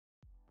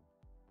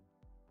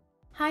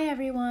Hi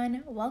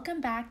everyone, welcome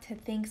back to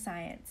Think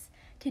Science.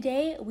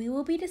 Today we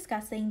will be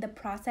discussing the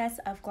process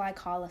of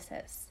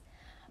glycolysis.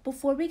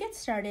 Before we get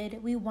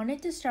started, we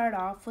wanted to start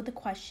off with the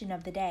question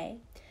of the day.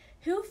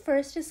 Who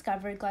first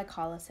discovered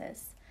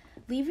glycolysis?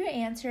 Leave your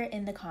answer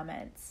in the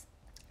comments.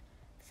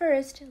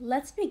 First,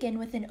 let's begin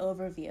with an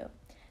overview.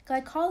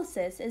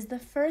 Glycolysis is the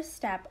first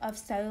step of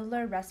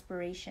cellular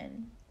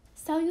respiration.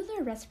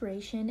 Cellular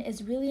respiration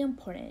is really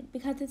important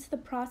because it's the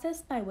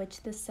process by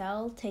which the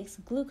cell takes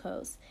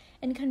glucose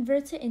and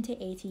converts it into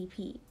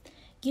ATP,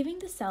 giving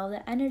the cell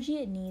the energy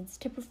it needs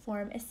to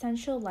perform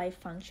essential life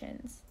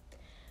functions.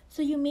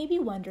 So you may be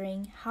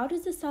wondering, how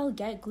does the cell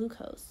get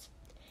glucose?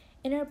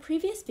 In our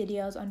previous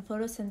videos on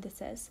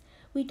photosynthesis,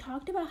 we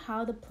talked about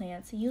how the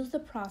plants use the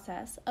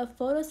process of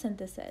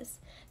photosynthesis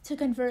to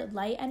convert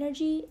light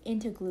energy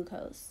into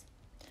glucose.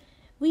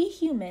 We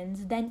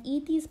humans then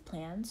eat these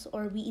plants,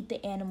 or we eat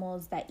the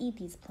animals that eat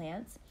these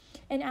plants,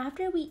 and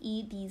after we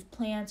eat these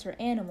plants or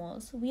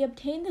animals, we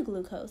obtain the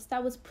glucose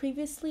that was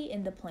previously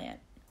in the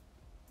plant.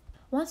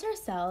 Once our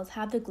cells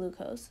have the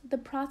glucose, the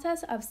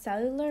process of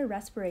cellular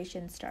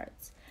respiration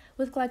starts,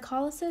 with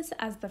glycolysis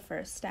as the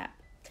first step.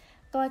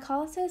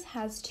 Glycolysis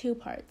has two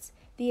parts,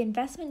 the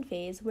investment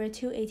phase where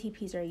 2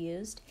 ATPs are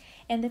used,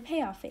 and the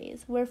payoff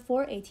phase where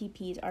 4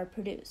 ATPs are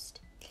produced.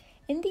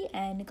 In the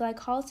end,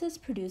 glycolysis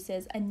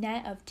produces a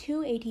net of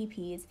 2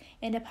 ATPs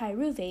and a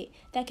pyruvate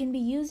that can be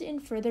used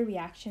in further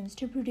reactions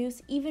to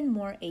produce even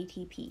more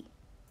ATP.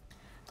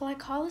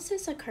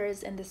 Glycolysis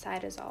occurs in the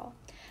cytosol.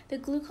 The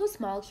glucose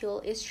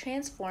molecule is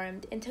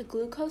transformed into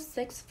glucose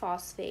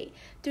 6-phosphate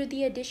through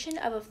the addition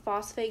of a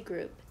phosphate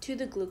group to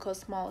the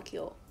glucose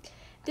molecule.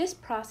 This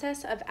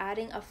process of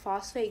adding a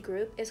phosphate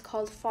group is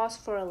called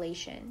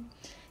phosphorylation.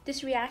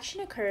 This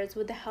reaction occurs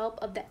with the help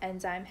of the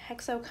enzyme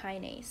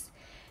hexokinase.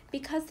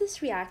 Because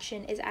this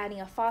reaction is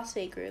adding a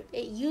phosphate group,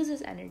 it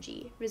uses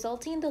energy,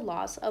 resulting in the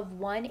loss of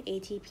 1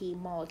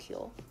 ATP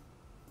molecule.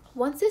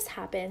 Once this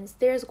happens,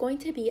 there is going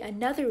to be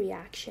another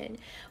reaction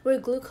where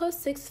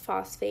glucose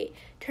 6-phosphate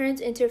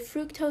turns into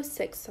fructose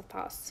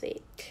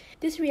 6-phosphate.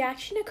 This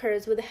reaction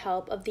occurs with the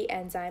help of the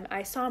enzyme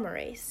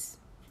isomerase.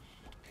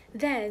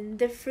 Then,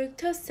 the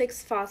fructose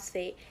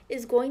 6-phosphate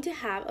is going to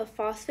have a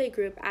phosphate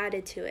group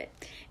added to it,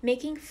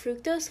 making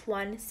fructose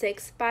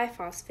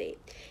 1,6-biphosphate.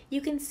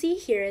 You can see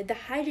here the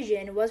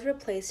hydrogen was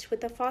replaced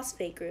with a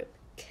phosphate group.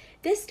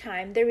 This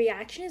time, the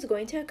reaction is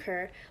going to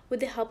occur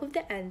with the help of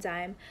the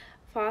enzyme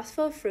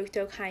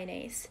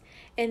phosphofructokinase,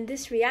 and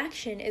this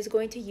reaction is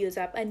going to use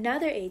up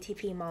another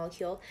ATP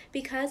molecule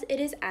because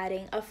it is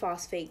adding a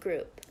phosphate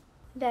group.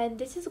 Then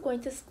this is going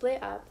to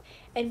split up,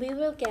 and we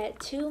will get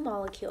two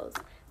molecules,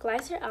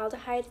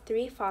 glyceraldehyde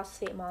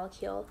 3-phosphate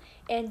molecule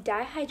and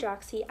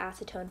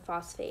dihydroxyacetone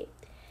phosphate.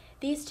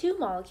 These two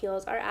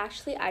molecules are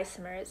actually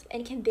isomers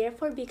and can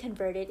therefore be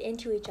converted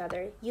into each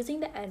other using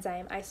the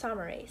enzyme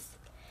isomerase.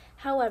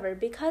 However,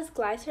 because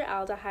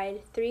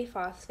glyceraldehyde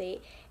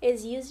 3-phosphate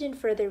is used in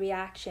further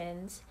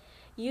reactions,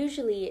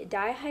 usually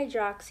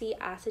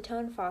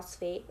dihydroxyacetone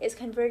phosphate is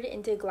converted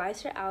into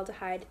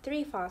glyceraldehyde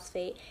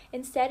 3-phosphate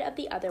instead of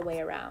the other way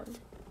around.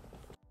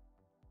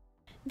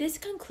 This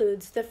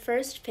concludes the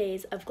first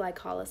phase of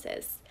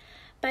glycolysis.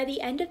 By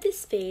the end of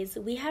this phase,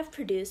 we have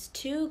produced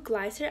 2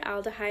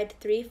 glyceraldehyde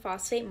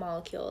 3-phosphate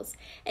molecules,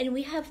 and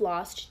we have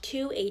lost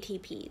 2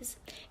 ATPs.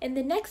 In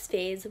the next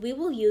phase, we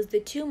will use the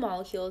 2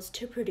 molecules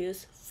to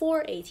produce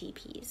 4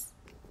 ATPs.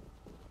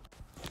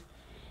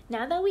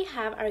 Now that we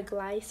have our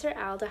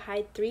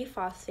glyceraldehyde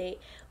 3-phosphate,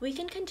 we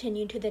can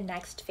continue to the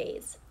next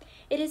phase.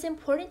 It is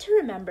important to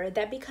remember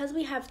that because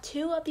we have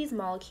 2 of these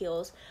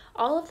molecules,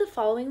 all of the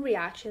following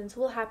reactions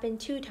will happen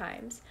 2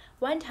 times,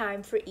 1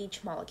 time for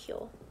each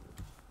molecule.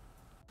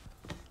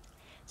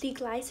 The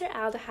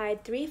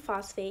glyceraldehyde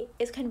 3-phosphate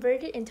is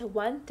converted into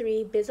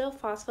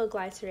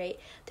 1,3-bisophosphoglycerate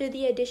through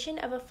the addition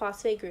of a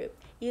phosphate group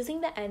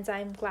using the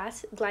enzyme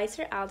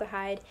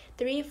glyceraldehyde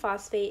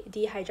 3-phosphate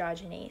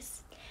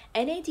dehydrogenase.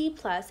 NAD+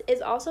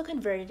 is also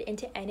converted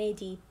into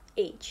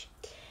NADH.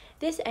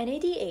 This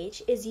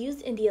NADH is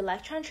used in the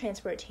electron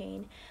transport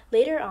chain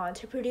later on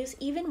to produce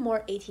even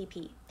more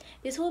ATP.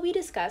 This will be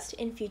discussed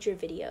in future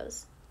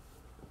videos.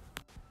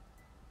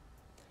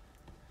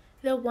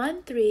 The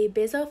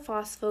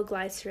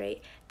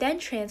 1,3-bisophosphoglycerate then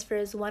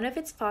transfers one of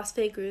its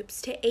phosphate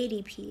groups to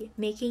ADP,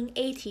 making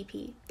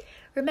ATP.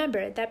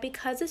 Remember that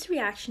because this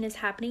reaction is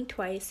happening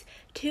twice,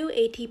 2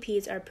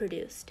 ATPs are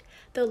produced.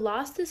 The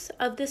loss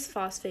of this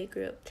phosphate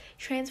group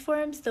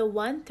transforms the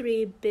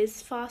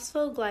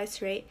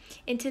 1,3-bisphosphoglycerate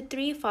into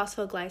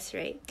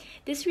 3-phosphoglycerate.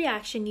 This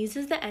reaction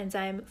uses the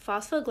enzyme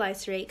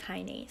phosphoglycerate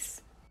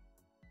kinase.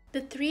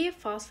 The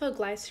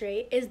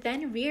 3-phosphoglycerate is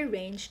then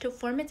rearranged to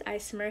form its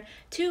isomer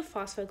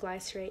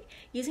 2-phosphoglycerate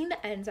using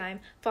the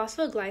enzyme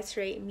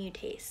phosphoglycerate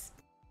mutase.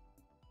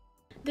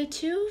 The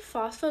 2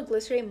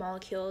 phosphoglycerate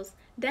molecules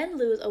then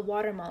lose a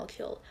water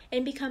molecule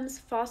and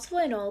becomes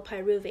phosphoenol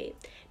pyruvate.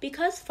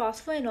 Because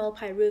phosphoenol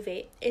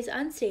pyruvate is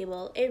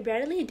unstable, it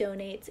readily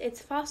donates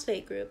its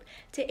phosphate group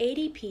to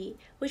ADP,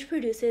 which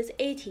produces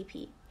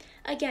ATP.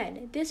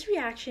 Again, this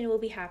reaction will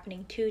be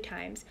happening 2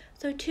 times,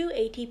 so 2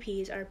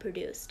 ATPs are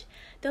produced.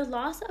 The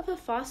loss of a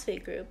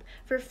phosphate group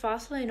for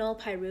phosphoenol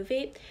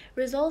pyruvate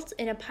results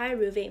in a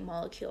pyruvate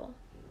molecule.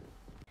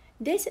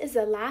 This is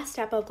the last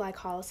step of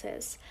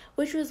glycolysis,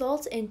 which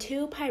results in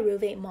 2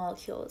 pyruvate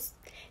molecules.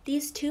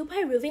 These 2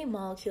 pyruvate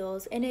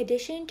molecules, in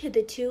addition to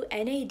the 2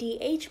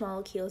 NADH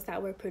molecules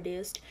that were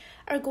produced,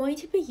 are going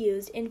to be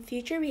used in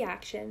future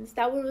reactions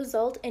that will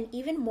result in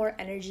even more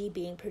energy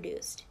being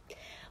produced.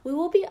 We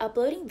will be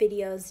uploading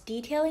videos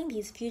detailing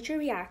these future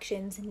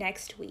reactions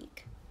next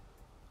week.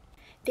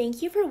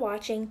 Thank you for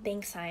watching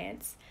Think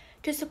Science.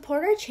 To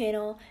support our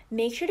channel,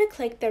 make sure to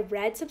click the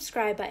red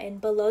subscribe button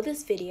below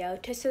this video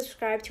to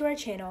subscribe to our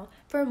channel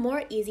for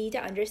more easy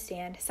to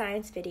understand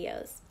science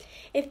videos.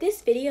 If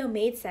this video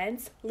made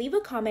sense, leave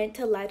a comment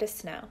to let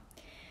us know.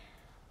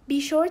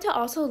 Be sure to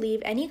also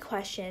leave any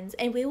questions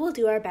and we will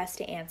do our best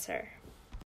to answer.